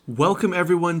Welcome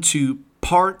everyone to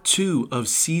part 2 of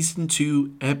season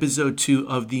 2, episode 2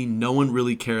 of the No One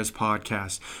Really Cares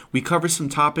podcast. We cover some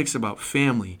topics about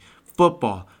family,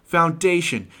 football,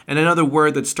 foundation, and another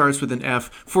word that starts with an F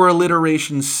for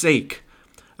alliteration's sake.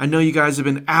 I know you guys have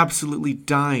been absolutely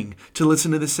dying to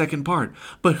listen to the second part,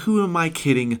 but who am I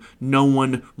kidding? No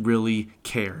one really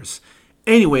cares.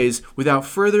 Anyways, without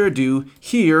further ado,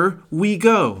 here we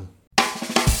go.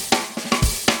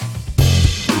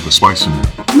 With the spice in it.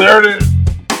 There it is.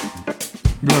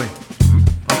 Really?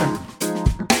 Okay.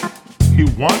 He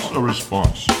wants a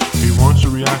response. He wants a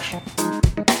reaction.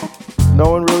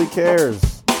 No one really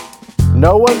cares.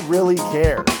 No one really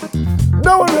cares.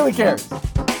 No one really cares.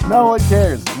 No one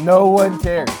cares. No one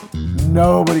cares.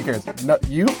 Nobody cares. No,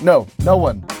 you? No. No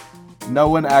one. No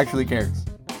one actually cares.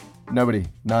 Nobody.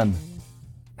 None.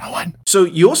 No one. So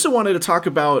you also wanted to talk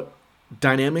about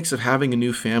dynamics of having a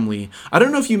new family. I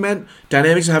don't know if you meant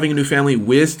dynamics of having a new family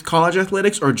with college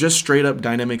athletics or just straight up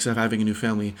dynamics of having a new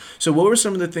family. So what were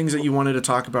some of the things that you wanted to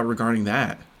talk about regarding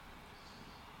that?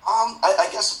 I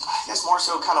guess more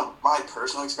so kind of my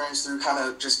personal experience through kind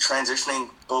of just transitioning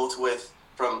both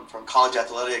from college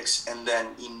athletics and then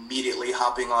immediately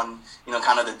hopping on,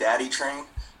 kind of the daddy train.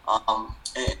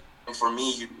 And for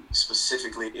me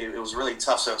specifically, it was really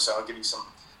tough. So I'll give you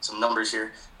some numbers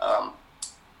here.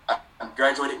 I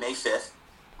graduated May 5th.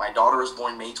 My daughter was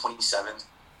born May 27th.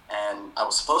 And I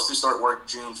was supposed to start work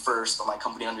June 1st, but my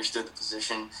company understood the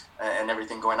position and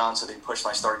everything going on, so they pushed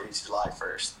my start date to July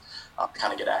 1st to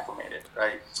kind of get acclimated,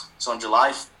 right? So on July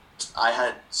 1st, I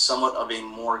had somewhat of a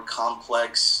more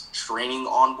complex training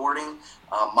onboarding.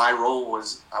 My role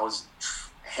was I was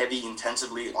heavy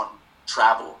intensively on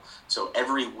travel. So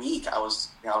every week I was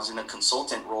in a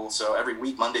consultant role. So every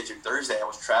week, Monday through Thursday, I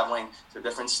was traveling to a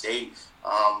different state,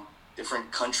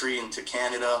 different country, into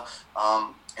Canada.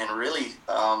 And really,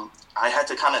 I had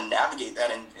to kind of navigate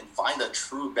that and find a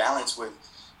true balance with,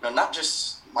 not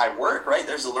just my work, right?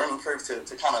 There's a learning curve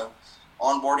to kind of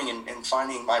onboarding and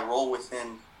finding my role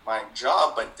within my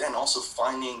job, but then also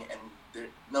finding and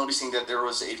noticing that there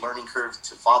was a learning curve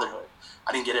to fatherhood.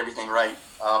 I didn't get everything right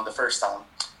the first time.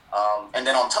 And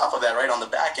then on top of that, right, on the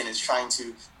back end is trying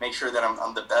to make sure that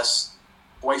I'm the best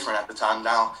boyfriend at the time,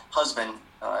 now husband,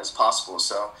 as possible.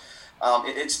 So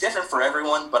it's different for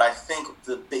everyone, but I think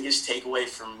the biggest takeaway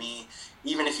for me,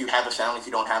 even if you have a family, if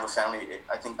you don't have a family,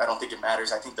 I don't think it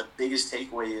matters. I think the biggest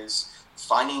takeaway is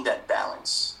finding that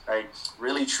balance, right?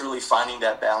 Really, truly finding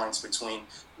that balance between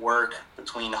work,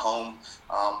 between home.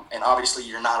 And obviously,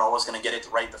 you're not always going to get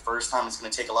it right the first time. It's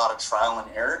going to take a lot of trial and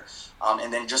error.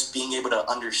 And then just being able to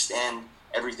understand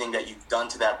everything that you've done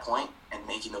to that point and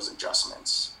making those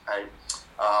adjustments, right?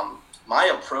 My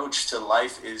approach to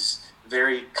life is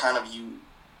very kind of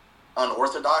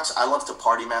unorthodox. I love to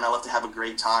party, man. I love to have a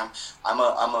great time. I'm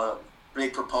a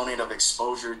big proponent of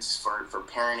exposure for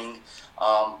parenting.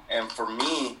 And for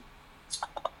me,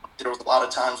 there was a lot of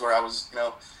times where I was,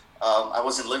 I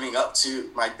wasn't living up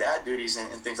to my dad duties and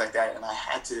things like that, and I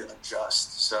had to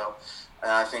adjust. So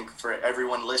I think for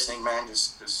everyone listening, man,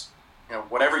 just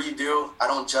whatever you do, I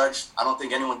don't judge. I don't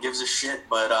think anyone gives a shit,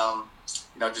 but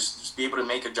just be able to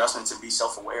make adjustments and be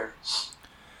self-aware.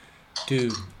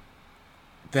 Dude,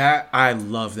 I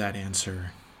love that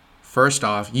answer. First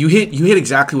off, you hit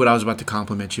exactly what I was about to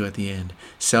compliment you at the end.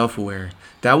 Self-aware.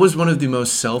 That was one of the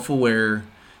most self-aware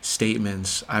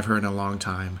statements I've heard in a long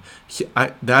time.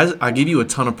 I give you a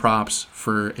ton of props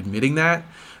for admitting that,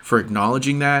 for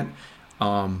acknowledging that,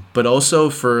 but also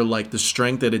for like the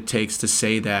strength that it takes to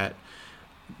say that.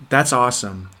 That's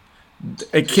awesome.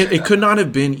 It could not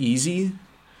have been easy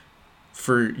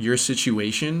for your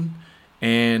situation,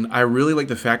 and I really like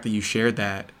the fact that you shared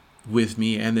that with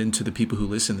me and then to the people who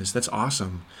listen to this. That's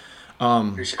awesome.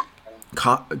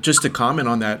 Just to comment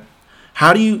on that,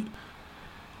 how did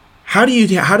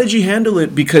you handle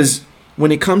it? Because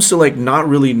when it comes to like not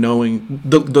really knowing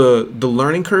the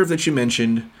learning curve that you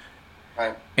mentioned,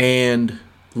 right, and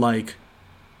like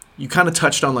you kind of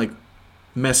touched on like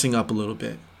messing up a little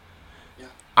bit. Yeah.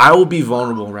 I will be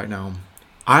vulnerable right now.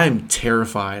 I am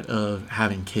terrified of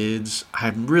having kids.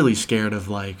 I'm really scared of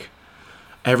what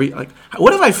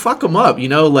if I fuck them up?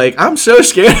 Like I'm so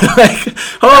scared. Like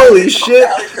holy shit,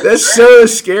 that's so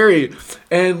scary.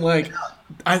 And like,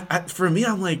 for me,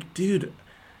 I'm like, dude,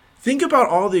 think about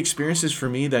all the experiences for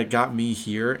me that got me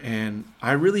here, and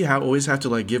I really always have to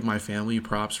like give my family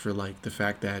props for like the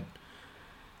fact that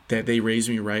they raised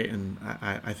me right, and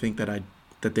I think that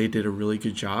they did a really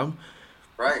good job.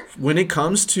 Right. When it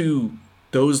comes to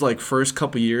those like first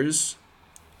couple years,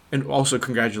 and also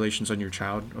congratulations on your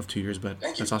child of 2 years, but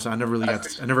that's awesome. I never really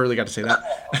got to say that.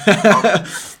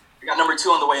 I got number 2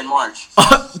 on the way in March.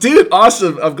 Dude,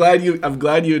 awesome. I'm glad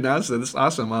you announced that. This is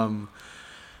awesome.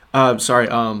 Sorry.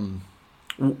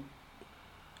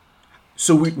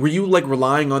 So were you like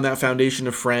relying on that foundation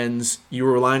of friends? You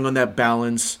were relying on that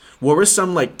balance. What were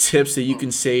some like tips that you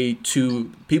can say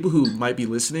to people who might be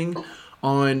listening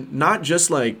on not just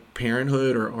like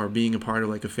parenthood or being a part of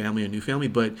like a family, a new family,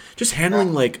 but just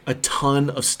handling like a ton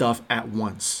of stuff at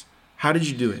once? How did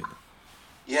you do it?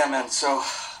 Yeah, man. So,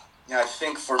 I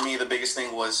think for me the biggest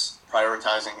thing was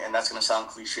prioritizing, and that's gonna sound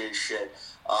cliche as shit,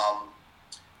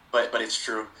 but it's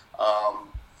true.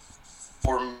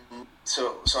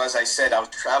 So as I said, I was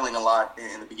traveling a lot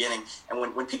in the beginning, and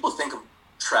when people think of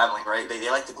traveling, right, they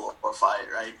like to glorify it,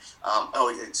 right?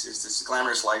 It's this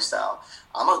glamorous lifestyle.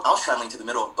 I was traveling to the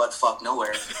middle of butt fuck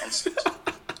nowhere and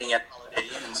staying at Holiday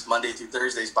Inns Monday through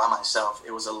Thursdays by myself.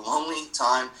 It was a lonely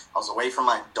time. I was away from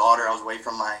my daughter. I was away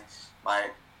from my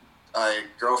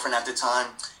girlfriend at the time,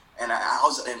 and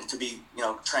and to be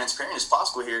transparent as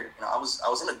possible here, I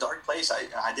was in a dark place.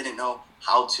 I didn't know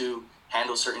how to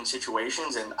handle certain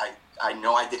situations, and I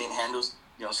know I didn't handle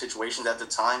situations at the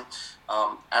time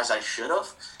as I should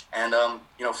have. And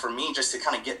for me, just to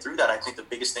kind of get through that, I think the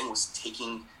biggest thing was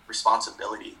taking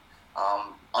responsibility,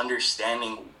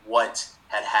 understanding what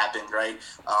had happened, right?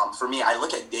 For me, I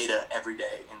look at data every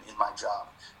day in my job.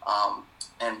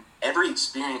 And every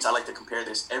experience, I like to compare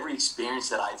this, every experience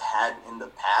that I've had in the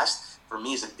past, for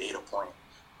me, is a data point.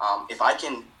 If I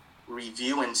can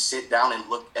review and sit down and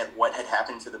look at what had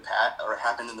happened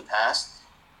happened in the past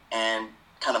and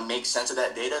kind of make sense of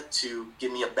that data to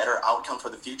give me a better outcome for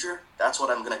the future, that's what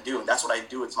I'm going to do. And that's what I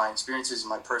do with my experiences in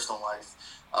my personal life.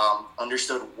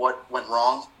 Understood what went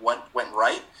wrong, what went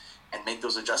right, and make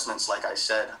those adjustments, like I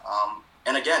said.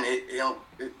 And again,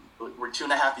 we're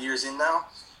 2.5 years in now.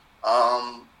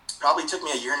 Probably took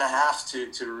me 1.5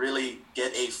 years to really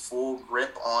get a full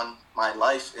grip on my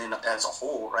life as a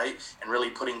whole, right? And really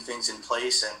putting things in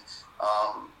place and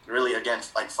really, again,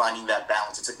 like finding that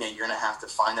balance. It took me 1.5 years to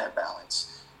find that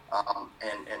balance.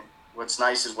 And what's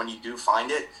nice is when you do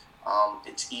find it,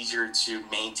 it's easier to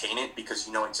maintain it because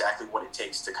you know exactly what it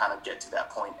takes to kind of get to that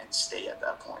point and stay at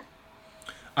that point.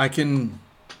 I can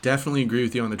definitely agree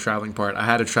with you on the traveling part. I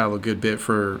had to travel a good bit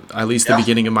for at least the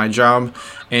beginning of my job.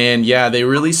 And yeah, they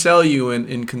really sell you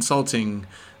in consulting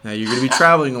that you're going to be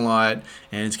traveling a lot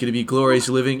and it's going to be glorious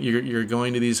living. You're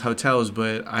going to these hotels,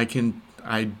 but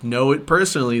I know it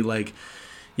personally. Like,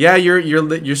 yeah,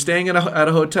 you're staying at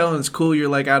a hotel and it's cool. You're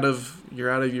like out of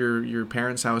your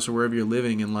parents' house or wherever you're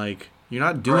living, and like you're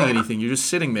not doing anything. You're just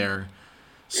sitting there.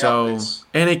 So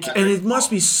and it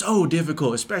must be so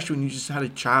difficult, especially when you just had a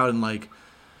child and like.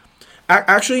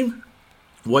 Actually,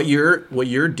 what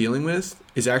you're dealing with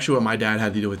is actually what my dad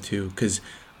had to deal with too. Because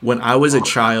when I was a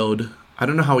child, I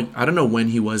don't know when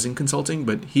he was in consulting,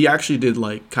 but he actually did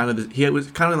like he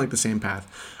was kind of like the same path.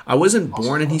 I wasn't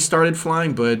born and he started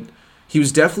flying, but he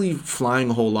was definitely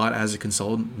flying a whole lot as a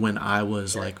consultant when I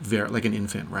was like like an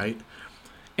infant, right?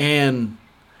 And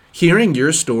hearing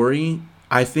your story,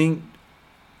 I think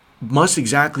must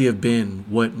exactly have been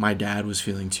what my dad was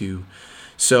feeling too.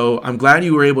 So I'm glad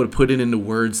you were able to put it into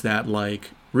words that like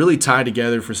really tie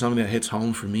together for something that hits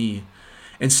home for me.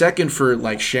 And second, for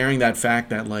like sharing that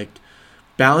fact that like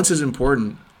balance is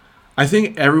important. I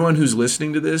think everyone who's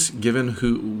listening to this,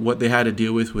 given what they had to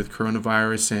deal with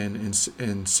coronavirus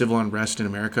and civil unrest in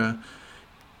America,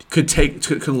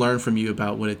 could learn from you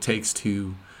about what it takes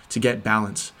to get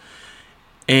balance.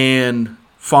 And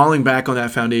falling back on that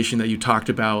foundation that you talked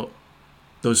about,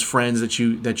 those friends that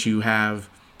you have,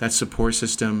 that support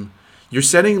system, you're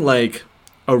setting like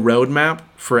a roadmap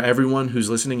for everyone who's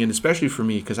listening, and especially for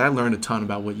me, because I learned a ton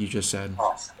about what you just said.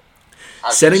 Awesome.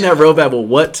 Setting that roadmap of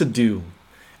what to do.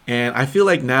 And I feel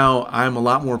like now I'm a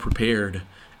lot more prepared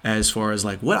as far as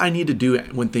like what I need to do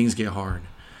when things get hard.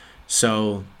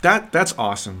 So that's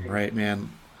awesome, right, man?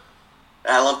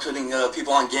 I love putting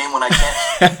people on game when I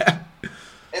can.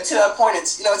 And to that point,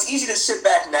 it's easy to sit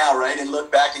back now, right, and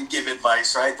look back and give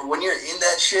advice, right? But when you're in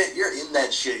that shit, you're in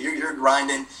that shit. You're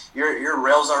grinding. Your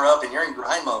rails are up, and you're in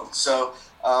grind mode. So,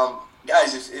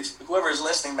 guys, if whoever is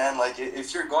listening, man, like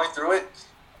if you're going through it,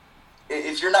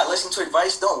 if you're not listening to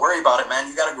advice, don't worry about it, man.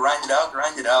 You got to grind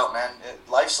it out, man.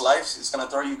 Life's life. It's gonna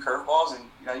throw you curveballs, and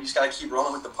you just got to keep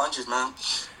rolling with the punches, man.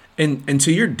 And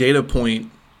to your data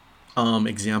point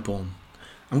example,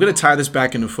 I'm gonna tie this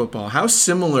back into football. How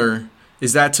similar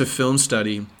is that to film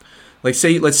study? Like,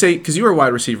 let's say, because you were a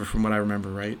wide receiver from what I remember,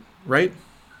 right? Right?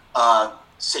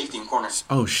 Safety and corner.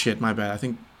 Oh, shit, my bad. I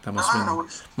think that must have been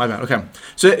my bad. Okay.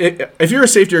 So if you're a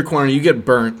safety or corner, you get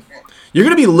burnt. You're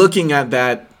going to be looking at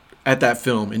that at that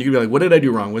film, and you could be like, what did I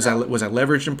do wrong? Was I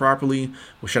leveraged improperly?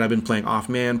 Or should I have been playing off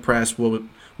man press?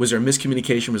 Was there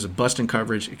miscommunication? Was it busting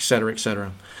coverage, et cetera, et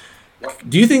cetera?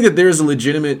 Do you think that there's a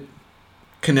legitimate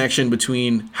connection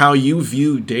between how you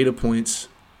view data points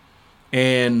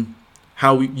and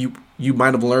how you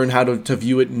might have learned how to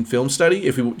view it in film study?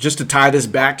 If we just to tie this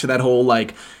back to that whole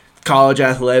like college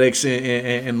athletics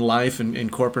and life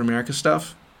and corporate America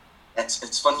stuff.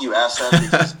 It's funny you ask that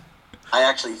because I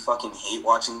actually fucking hate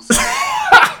watching film.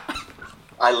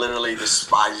 I literally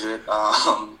despise it,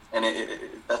 and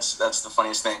that's the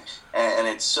funniest thing. And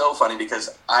it's so funny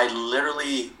because I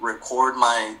literally record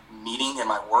my meeting and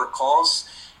my work calls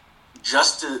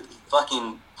just to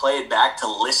fucking play it back, to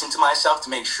listen to myself, to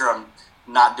make sure I'm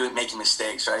not making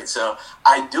mistakes, right? So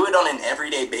I do it on an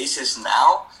everyday basis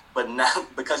now, but now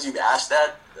because you've asked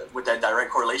that with that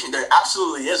direct correlation, there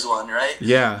absolutely is one, right?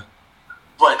 Yeah.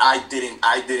 But I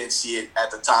didn't see it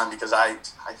at the time because I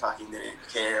fucking didn't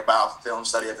care about film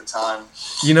study at the time.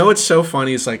 You know what's so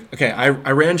funny? It's like, okay, I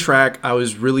ran track. I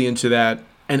was really into that.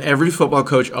 And every football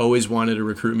coach always wanted to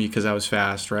recruit me because I was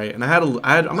fast, right? And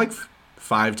I'm like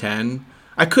 5'10".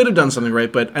 I could have done something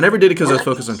right, but I never did it because I was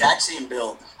focused on track. Exact same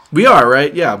build. We are,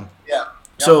 right? Yeah. Yeah.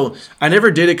 So I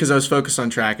never did it because I was focused on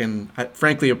track, and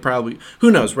frankly, it probably, who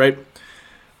knows, right?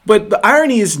 But the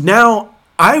irony is now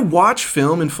I watch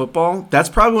film and football. That's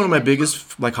probably one of my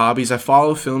biggest like hobbies. I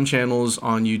follow film channels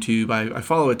on YouTube. I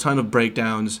follow a ton of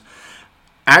breakdowns.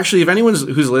 Actually, if anyone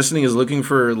who's listening is looking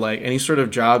for like any sort of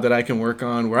job that I can work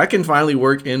on, where I can finally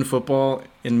work in football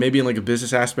and maybe in like a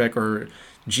business aspect or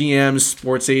GMs,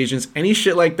 sports agents, any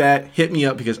shit like that, hit me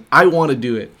up because I want to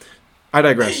do it. I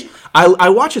digress. I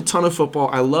watch a ton of football.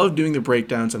 I love doing the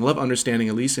breakdowns. I love understanding,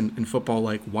 at least in football,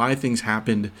 like why things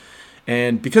happened.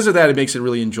 And because of that, it makes it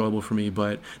really enjoyable for me.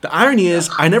 But the irony is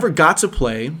I never got to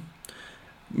play,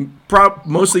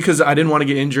 mostly because I didn't want to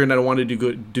get injured and I wanted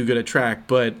to do good at track.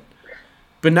 But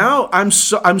now I'm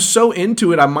so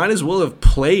into it, I might as well have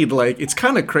played. Like, it's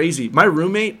kind of crazy. My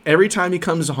roommate, every time he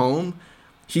comes home,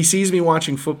 he sees me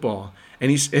watching football. And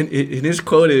his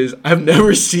quote is, I've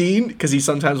never seen, because he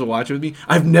sometimes will watch it with me,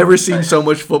 I've never seen so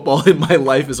much football in my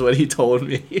life is what he told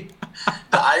me.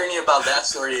 The irony about that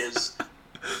story is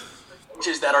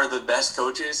coaches that are the best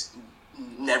coaches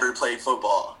never played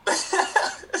football.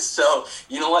 So,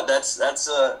 you know what? That's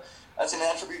an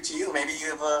attribute to you. Maybe you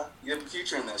have a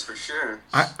future in this for sure.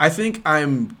 I think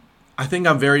I'm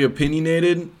very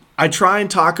opinionated. I try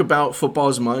and talk about football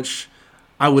as much.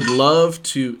 I would love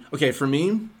to. Okay, for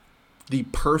me, the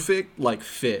perfect like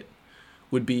fit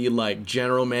would be like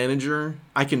general manager.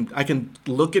 I can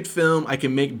look at film. I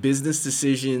can make business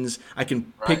decisions. I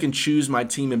can pick and choose my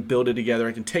team and build it together.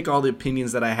 I can take all the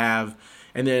opinions that I have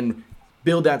and then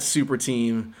build that super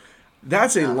team.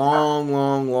 That's a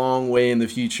long way in the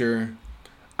future.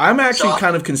 I'm actually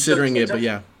kind of considering it, but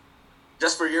yeah.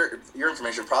 Just for your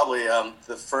information, probably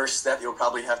the first step you'll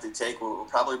probably have to take will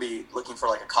probably be looking for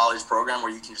like a college program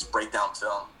where you can just break down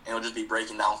film. And it'll just be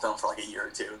breaking down film for like a year or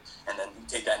two. And then you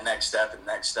take that next step.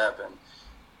 And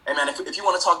hey man, if you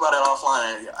want to talk about it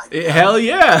offline, hell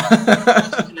yeah.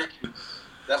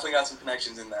 Definitely got some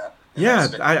connections in that. Yeah,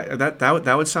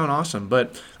 that would sound awesome.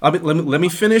 But let me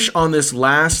finish on this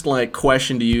last like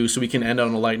question to you, so we can end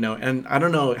on a light note. And I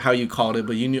don't know how you called it,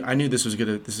 but I knew this was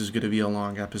gonna be a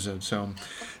long episode. So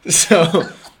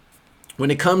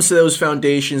when it comes to those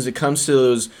foundations, it comes to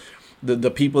those the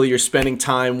people that you're spending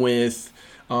time with,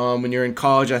 when you're in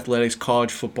college athletics,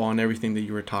 college football, and everything that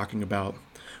you were talking about.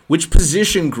 Which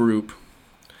position group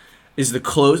is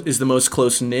the most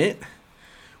close knit?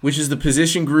 Which is the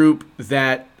position group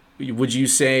that would you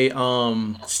say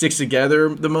sticks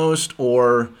together the most,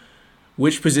 or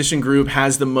which position group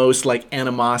has the most like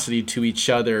animosity to each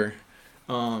other?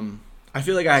 I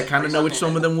feel like I kind of know which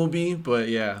some of them will be, but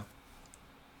yeah.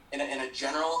 In a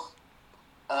general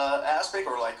aspect,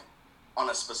 or like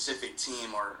on a specific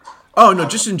team, or? Oh no,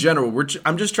 just in general.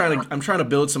 I'm trying to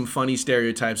build some funny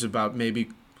stereotypes about maybe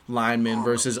linemen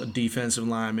versus a defensive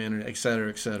lineman, or et cetera,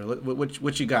 et cetera.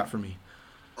 What you got for me?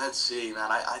 Let's see,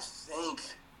 man. I think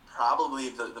probably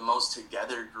the most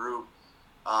together group,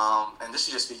 and this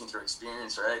is just speaking through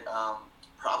experience, right?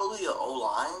 Probably the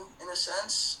O-line in a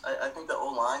sense. I think the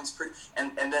O-line's pretty,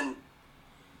 and then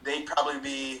they'd probably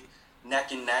be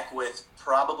neck and neck with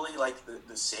probably like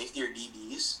the safety or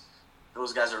DBs.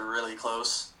 Those guys are really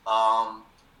close.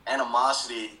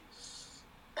 Animosity,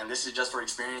 and this is just for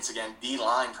experience again,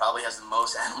 D-line probably has the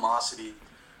most animosity.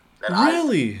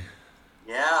 Really?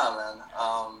 Yeah,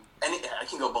 man. And it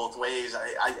can go both ways.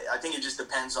 I think it just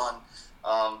depends on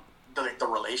the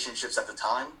relationships at the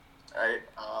time, right?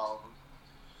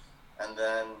 And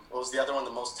then what was the other one?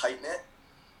 The most tight knit.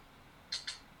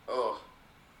 Oh,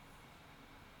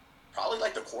 probably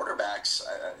like the quarterbacks.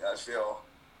 I feel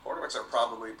quarterbacks are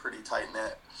probably pretty tight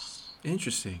knit.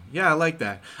 Interesting. Yeah, I like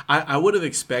that. I would have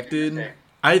expected.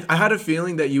 I had a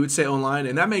feeling that you would say O-line,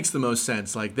 and that makes the most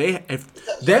sense. Like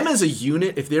them as a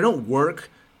unit, if they don't work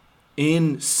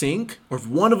in sync, or if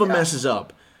one of them messes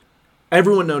up,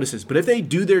 everyone notices. But if they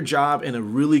do their job in a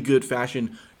really good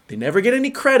fashion, they never get any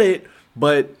credit.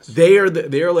 But they are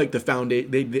like the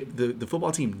foundation. The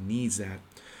football team needs that.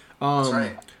 That's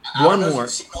right. One more. You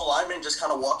see linemen just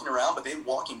kind of walking around, but they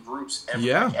walk in groups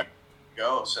everywhere.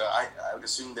 Go. So I would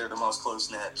assume they're the most close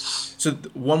knit. So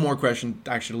one more question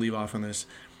actually to leave off on this,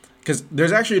 because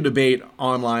there's actually a debate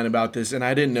online about this, and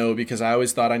I didn't know because I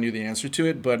always thought I knew the answer to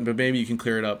it, but maybe you can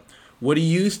clear it up. What do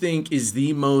you think is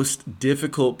the most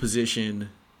difficult position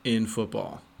in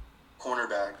football?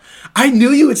 Cornerback. I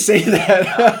knew you would say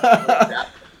that.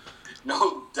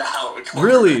 No doubt.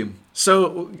 Really?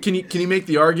 So can you make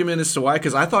the argument as to why?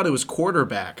 Because I thought it was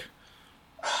quarterback.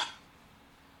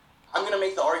 I'm going to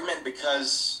make the argument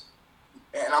because,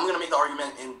 and I'm going to make the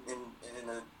argument in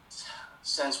a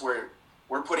sense where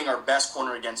we're putting our best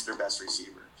corner against their best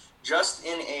receiver. Just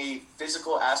in a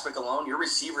physical aspect alone, your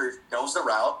receiver knows the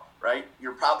route, right?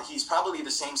 He's probably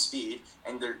the same speed,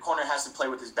 and their corner has to play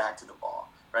with his back to the ball,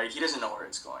 right? He doesn't know where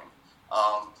it's going.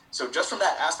 So just from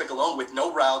that aspect alone, with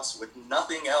no routes, with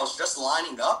nothing else, just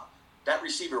lining up, that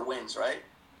receiver wins, right?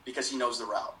 Because he knows the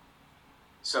route.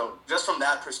 So just from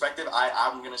that perspective,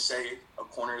 I'm going to say a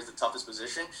corner is the toughest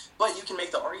position. But you can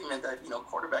make the argument that,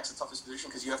 quarterback's the toughest position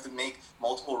because you have to make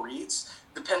multiple reads.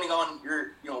 Depending on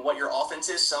what your offense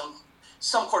is,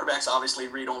 some quarterbacks obviously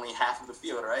read only half of the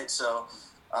field, right? So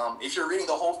if you're reading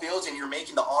the whole field and you're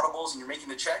making the audibles and you're making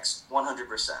the checks,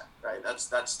 100%, right?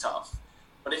 That's tough.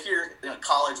 But if you're in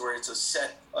college where it's a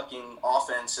set fucking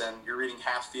offense and you're reading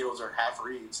half fields or half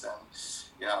reads, then,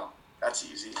 that's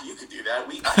easy. You could do that.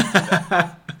 I could do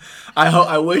that.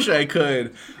 I wish I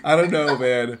could. I don't know,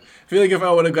 man. I feel like if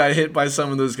I would have got hit by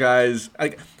some of those guys,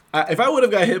 if I would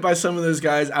have got hit by some of those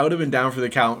guys, I would have been down for the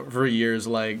count for years.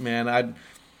 Like, man, I'm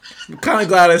kind of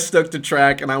glad I stuck to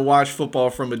track and I watched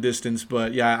football from a distance.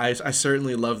 But yeah, I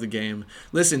certainly love the game.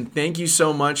 Listen, thank you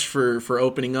so much for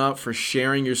opening up, for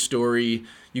sharing your story.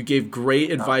 You gave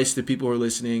great advice to people who are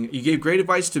listening. You gave great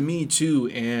advice to me too,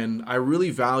 and I really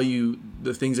value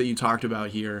the things that you talked about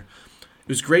here. It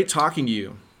was great talking to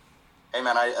you. Hey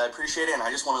man, I appreciate it, and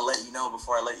I just want to let you know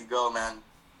before I let you go, man,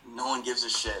 no one gives a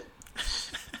shit.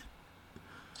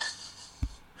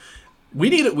 We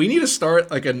need to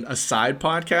start like a side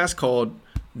podcast called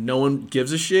No One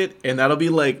Gives a Shit, and that'll be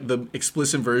like the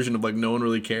explicit version of like No One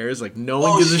Really Cares. Like no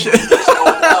one gives a shit.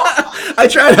 I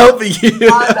tried helping you.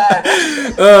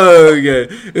 Oh, okay.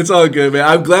 It's all good, man.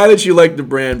 I'm glad that you like the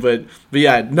brand, but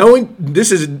yeah,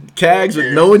 this is Cags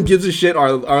with No One Gives a Shit,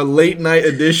 our late night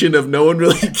edition of No One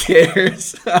Really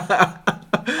Cares. I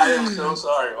am so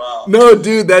sorry. Wow. No,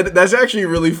 dude, that's actually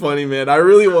really funny, man. I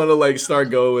really want to like start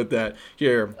going with that.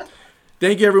 Here.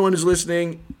 Thank you everyone who's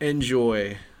listening.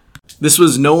 Enjoy. This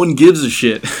was No One Gives a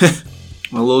Shit.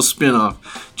 A little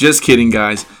spin-off. Just kidding,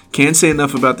 guys. Can't say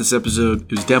enough about this episode.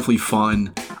 It was definitely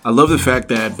fun. I love the fact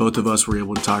that both of us were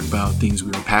able to talk about things we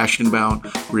were passionate about.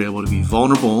 We were able to be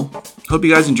vulnerable. Hope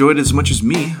you guys enjoyed it as much as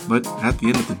me, but at the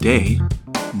end of the day,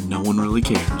 no one really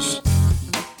cares.